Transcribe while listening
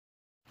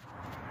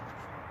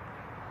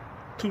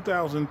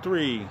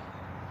2003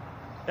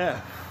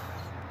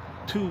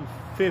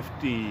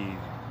 F250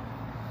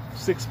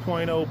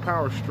 6.0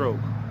 Power Stroke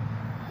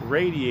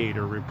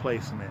radiator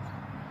replacement.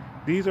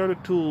 These are the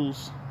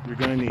tools you're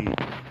going to need.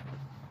 A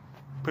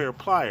pair of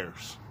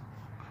pliers,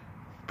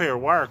 a pair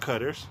of wire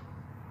cutters,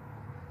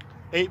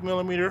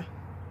 8mm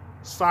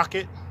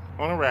socket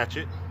on a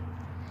ratchet,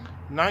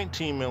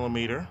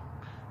 19mm,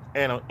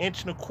 and 1.25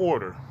 inch,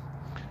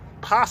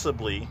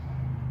 possibly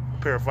a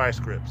pair of vice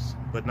grips,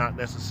 but not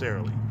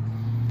necessarily.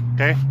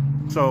 Okay,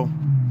 so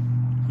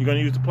you're going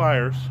to use the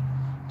pliers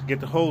to get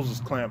the hoses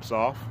clamps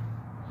off,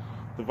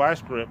 the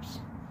vice grips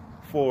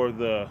for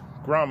the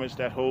grommets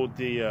that hold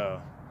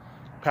the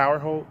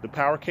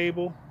power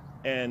cable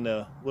and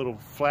the little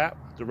flap,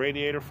 the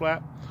radiator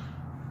flap,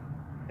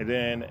 and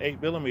then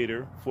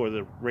 8mm for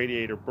the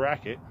radiator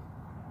bracket,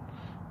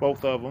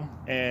 both of them,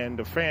 and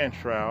the fan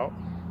shroud,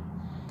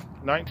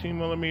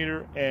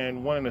 19mm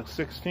and 1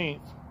 1/16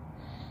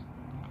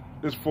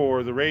 is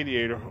for the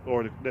radiator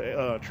or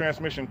the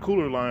transmission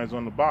cooler lines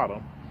on the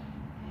bottom,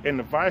 and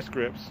the vice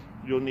grips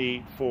you'll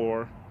need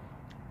for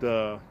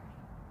the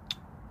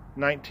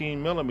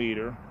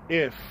 19mm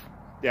if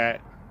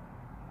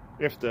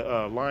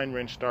the line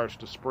wrench starts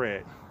to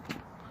spread.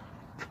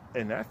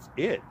 And that's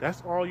it.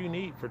 That's all you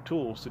need for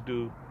tools to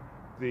do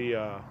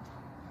the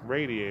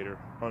radiator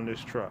on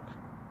this truck.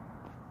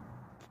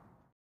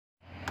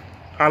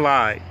 I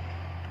lied.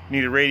 You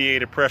need a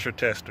radiator pressure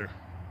tester,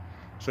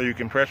 so you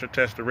can pressure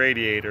test the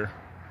radiator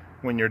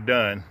when you're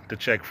done to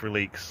check for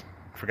leaks.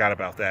 Forgot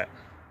about that.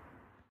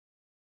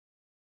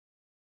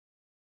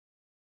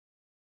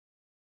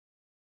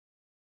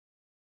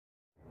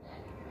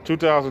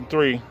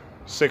 (2003)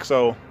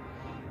 6.0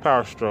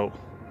 Power Stroke.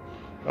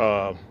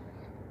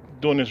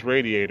 Doing this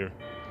radiator,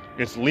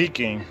 it's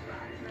leaking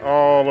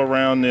all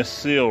around this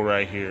seal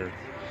right here.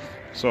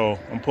 So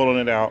I'm pulling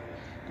it out.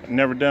 I've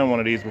never done one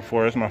of these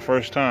before. It's my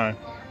first time.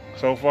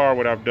 So far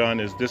what I've done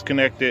is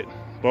disconnected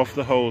both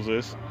the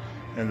hoses,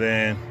 and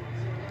then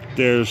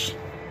there's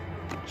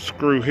a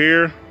screw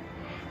here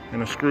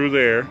and a screw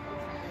there,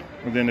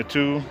 and then the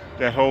two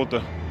that hold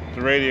the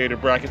radiator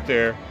bracket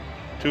there,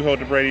 two hold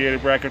the radiator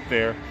bracket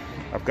there.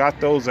 I've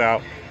got those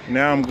out.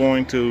 Now I'm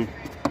going to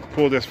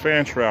pull this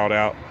fan shroud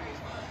out.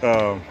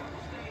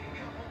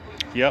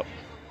 Yep.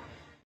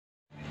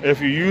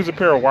 If you use a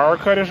pair of wire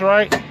cutters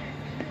right,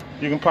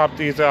 you can pop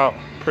these out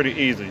pretty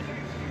easy.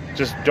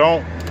 Just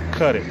don't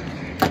cut it.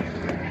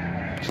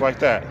 Just like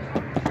that.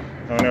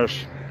 And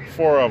there's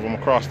 4 of them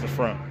across the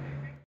front.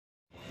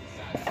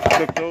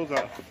 Took those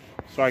out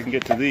so I can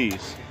get to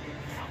these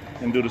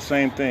and do the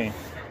same thing.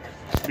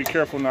 Just be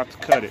careful not to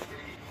cut it.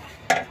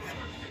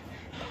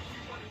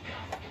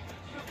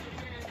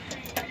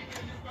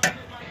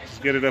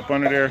 Just get it up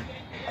under there.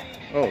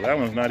 Oh, that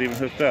one's not even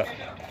hooked up.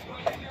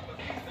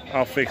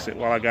 I'll fix it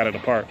while I got it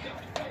apart.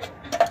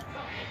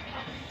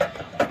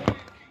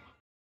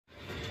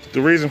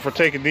 The reason for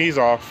taking these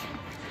off,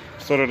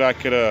 so that I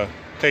could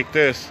take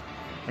this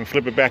and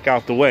flip it back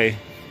out the way,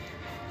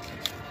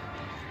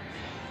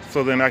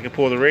 so then I can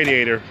pull the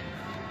radiator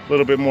a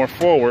little bit more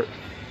forward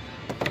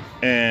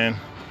and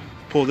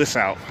pull this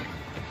out.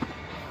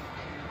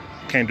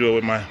 Can't do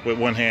it with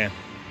one hand,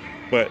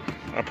 but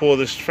I pull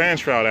this fan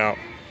shroud out.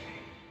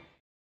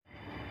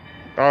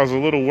 I was a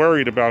little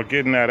worried about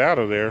getting that out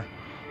of there,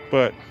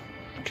 but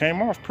it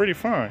came off pretty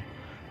fine.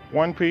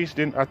 One piece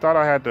I thought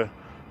I had to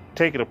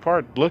take it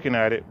apart looking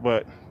at it,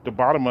 but the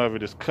bottom of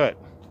it is cut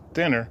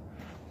thinner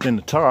than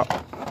the top.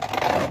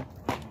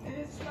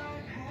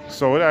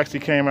 So it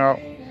actually came out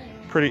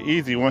pretty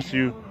easy. Once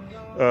you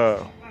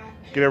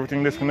get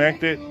everything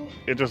disconnected,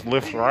 it just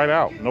lifts right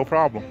out, no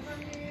problem.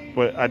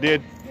 But I do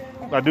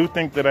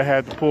think that I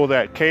had to pull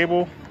that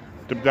cable,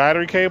 the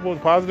battery cable, the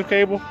positive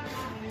cable,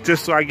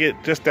 just so I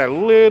get just that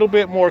little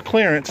bit more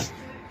clearance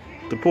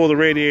to pull the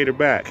radiator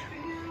back.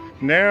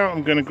 Now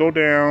I'm gonna go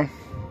down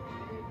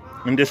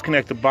and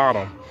disconnect the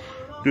bottom,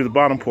 do the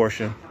bottom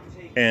portion,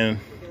 and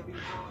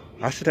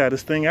I should have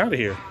this thing out of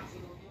here.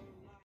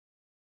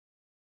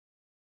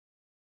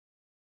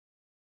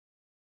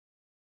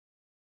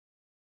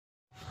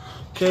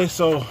 Okay,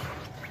 so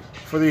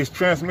for these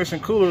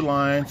transmission cooler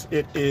lines,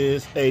 it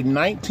is a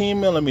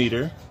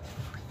 19mm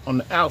on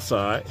the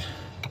outside,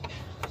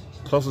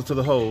 closest to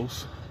the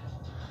hose,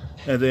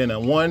 and then a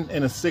 1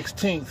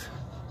 1/16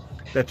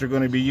 that you're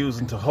going to be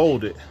using to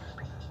hold it.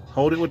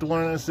 Hold it with the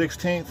 1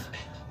 1/16,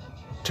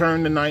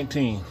 turn to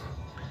 19,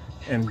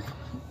 and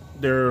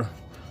let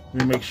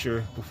me make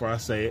sure before I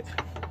say it,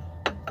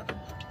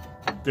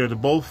 they're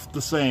both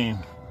the same.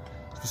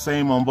 It's the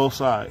same on both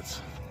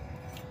sides.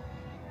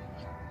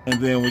 And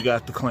then we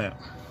got the clamp,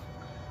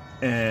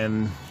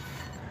 and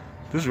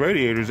this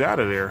radiator's out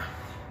of there.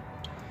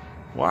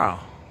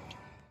 Wow.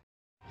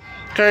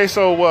 Okay,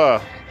 so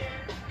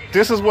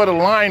this is what a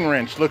line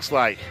wrench looks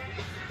like.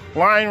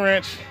 Line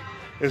wrench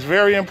is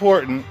very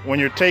important when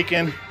you're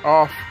taking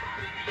off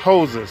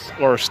hoses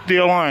or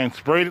steel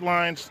lines, braided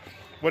lines,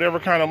 whatever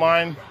kind of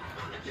line.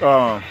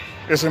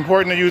 It's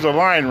important to use a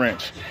line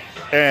wrench.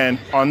 And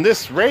on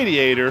this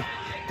radiator,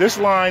 this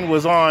line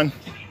was on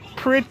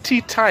pretty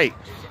tight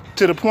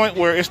to the point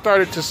where it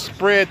started to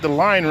spread the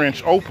line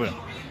wrench open.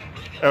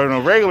 On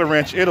a regular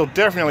wrench, it'll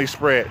definitely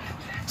spread.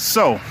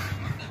 So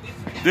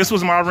this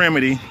was my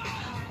remedy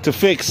to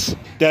fix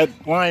that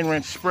line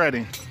wrench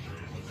spreading.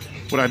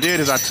 What I did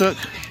is I took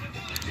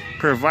a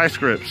pair of vice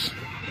grips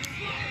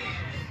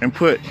and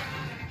put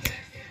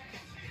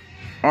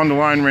on the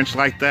line wrench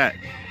like that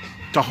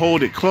to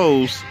hold it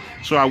closed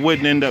so I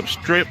wouldn't end up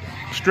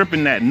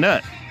stripping that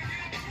nut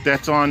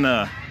that's on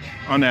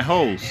that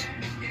hose.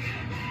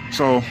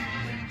 So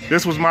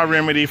this was my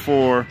remedy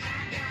for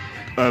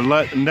a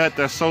nut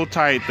that's so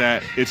tight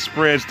that it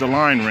spreads the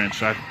line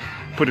wrench. I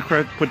put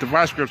the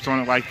vice grips on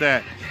it like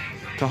that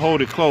to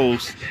hold it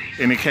closed,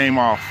 and it came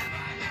off.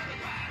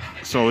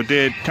 So it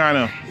did kind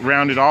of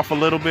round it off a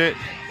little bit.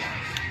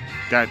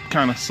 That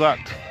kind of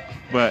sucked,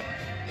 but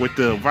with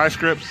the vice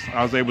grips,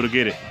 I was able to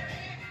get it.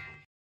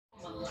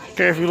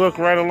 Okay, if you look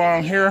right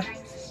along here,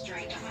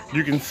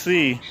 you can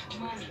see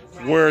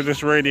where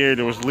this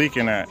radiator was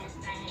leaking at.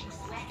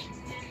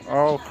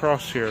 All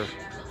across here,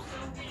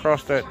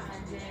 across that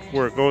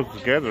where it goes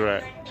together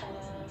at.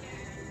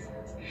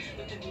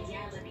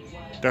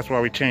 That's why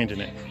we're changing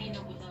it.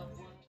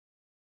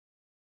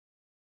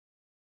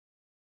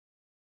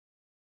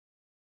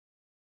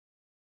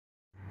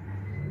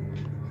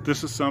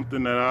 This is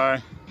something that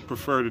I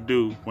prefer to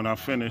do when I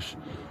finish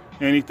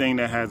anything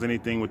that has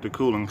anything with the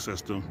cooling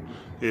system,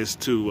 is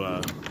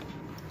to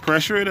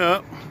pressure it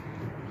up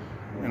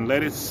and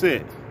let it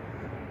sit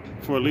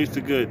for at least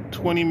a good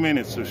 20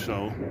 minutes or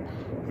so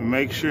and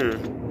make sure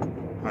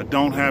I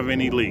don't have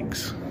any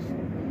leaks.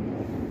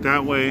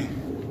 That way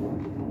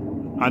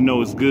I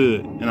know it's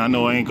good, and I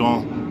know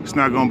it's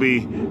not gonna be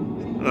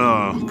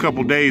a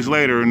couple days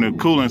later and the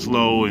coolant's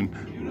low and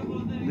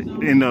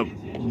end up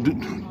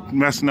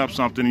messing up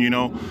something, you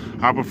know.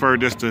 I prefer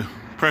just to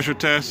pressure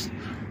test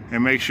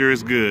and make sure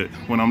it's good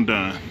when I'm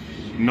done.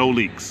 No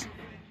leaks.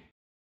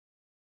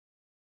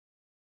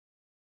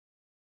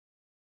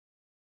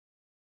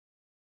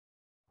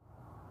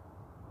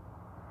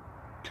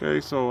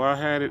 Okay, so I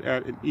had it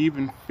at an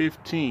even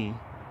 15,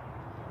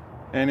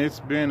 and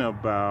it's been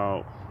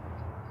about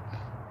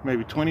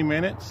maybe 20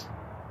 minutes,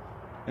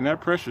 and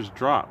that pressure's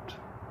dropped.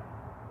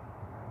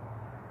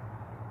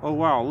 Oh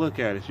wow, look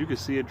at it. You can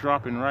see it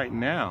dropping right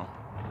now.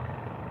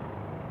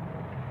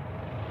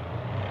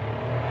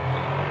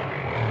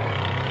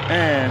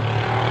 And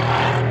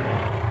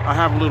I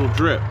have a little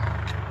drip.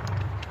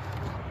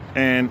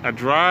 And I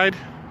dried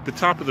the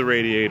top of the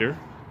radiator.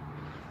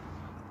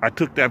 I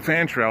took that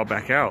fan shroud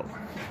back out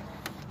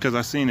because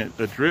I seen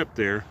a drip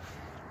there.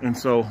 And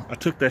so I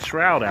took that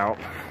shroud out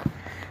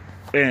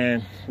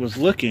and was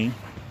looking,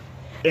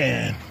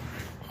 and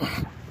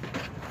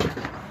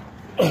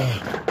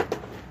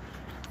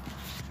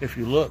if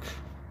you look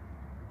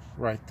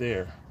right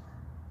there,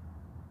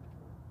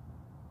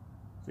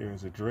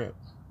 there's a drip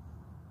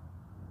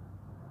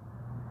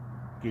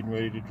getting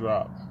ready to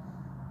drop.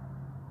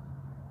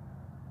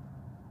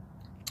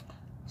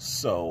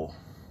 So,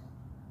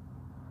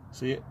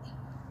 see it?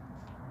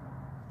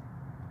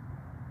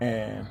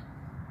 And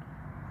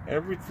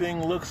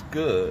everything looks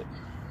good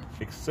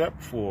except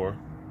for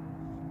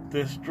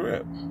this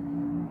drip.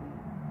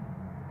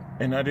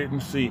 And I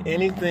didn't see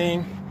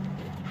anything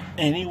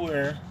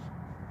anywhere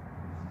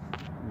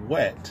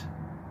wet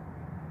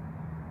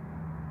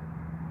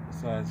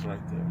besides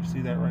right there.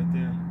 See that right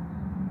there?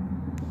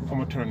 I'm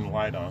gonna turn the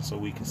light on so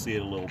we can see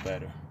it a little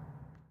better.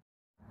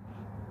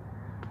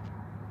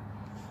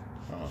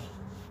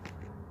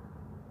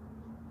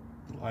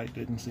 The light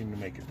didn't seem to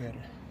make it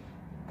better.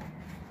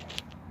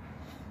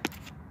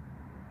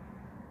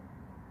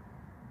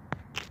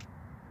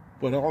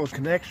 But all the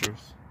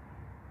connectors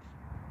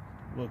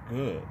look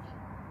good.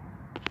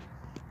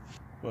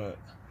 But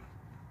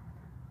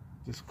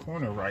this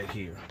corner right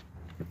here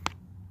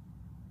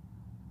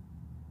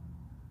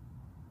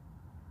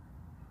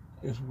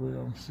is where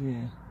I'm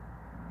seeing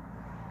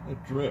a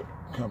drip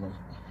coming.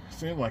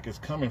 Seems like it's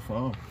coming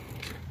from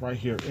right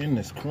here in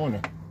this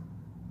corner.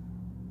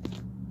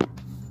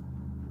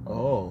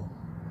 Oh,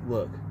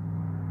 look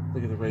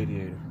at the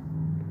radiator.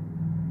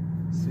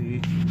 See,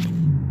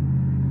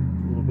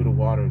 a little bit of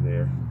water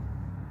there.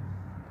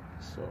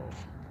 So,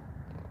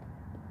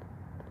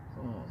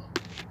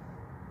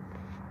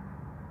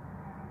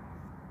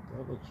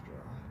 that looks dry.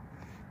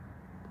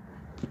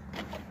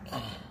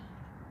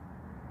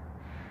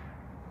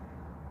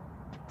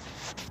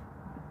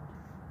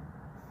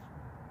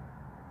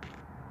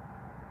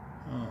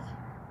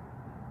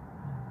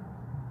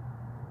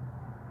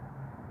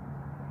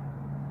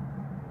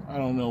 I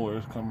don't know where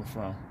it's coming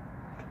from.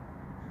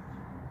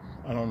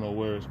 I don't know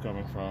where it's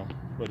coming from,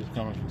 but it's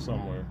coming from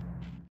somewhere.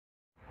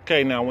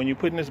 Okay, now when you're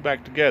putting this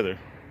back together,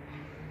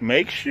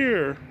 make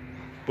sure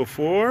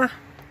before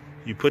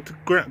you put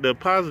the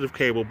positive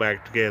cable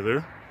back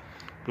together,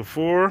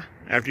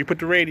 after you put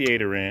the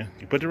radiator in,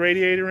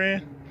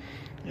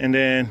 and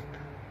then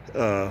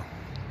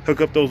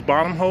hook up those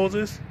bottom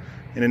hoses,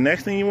 and the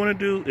next thing you want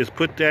to do is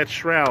put that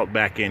shroud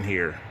back in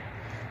here.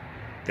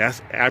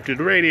 That's after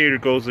the radiator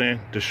goes in,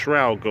 the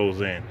shroud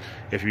goes in.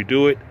 If you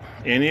do it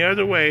any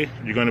other way,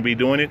 you're going to be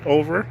doing it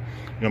over.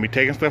 You're going to be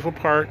taking stuff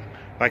apart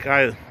like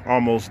I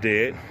almost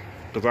did,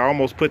 because I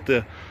almost put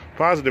the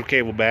positive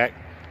cable back.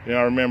 Then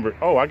I remembered,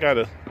 oh,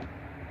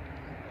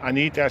 I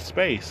need that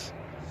space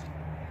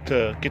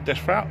to get the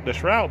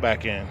shroud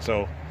back in.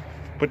 So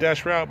put that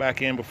shroud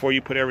back in before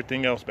you put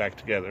everything else back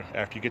together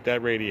after you get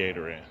that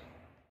radiator in.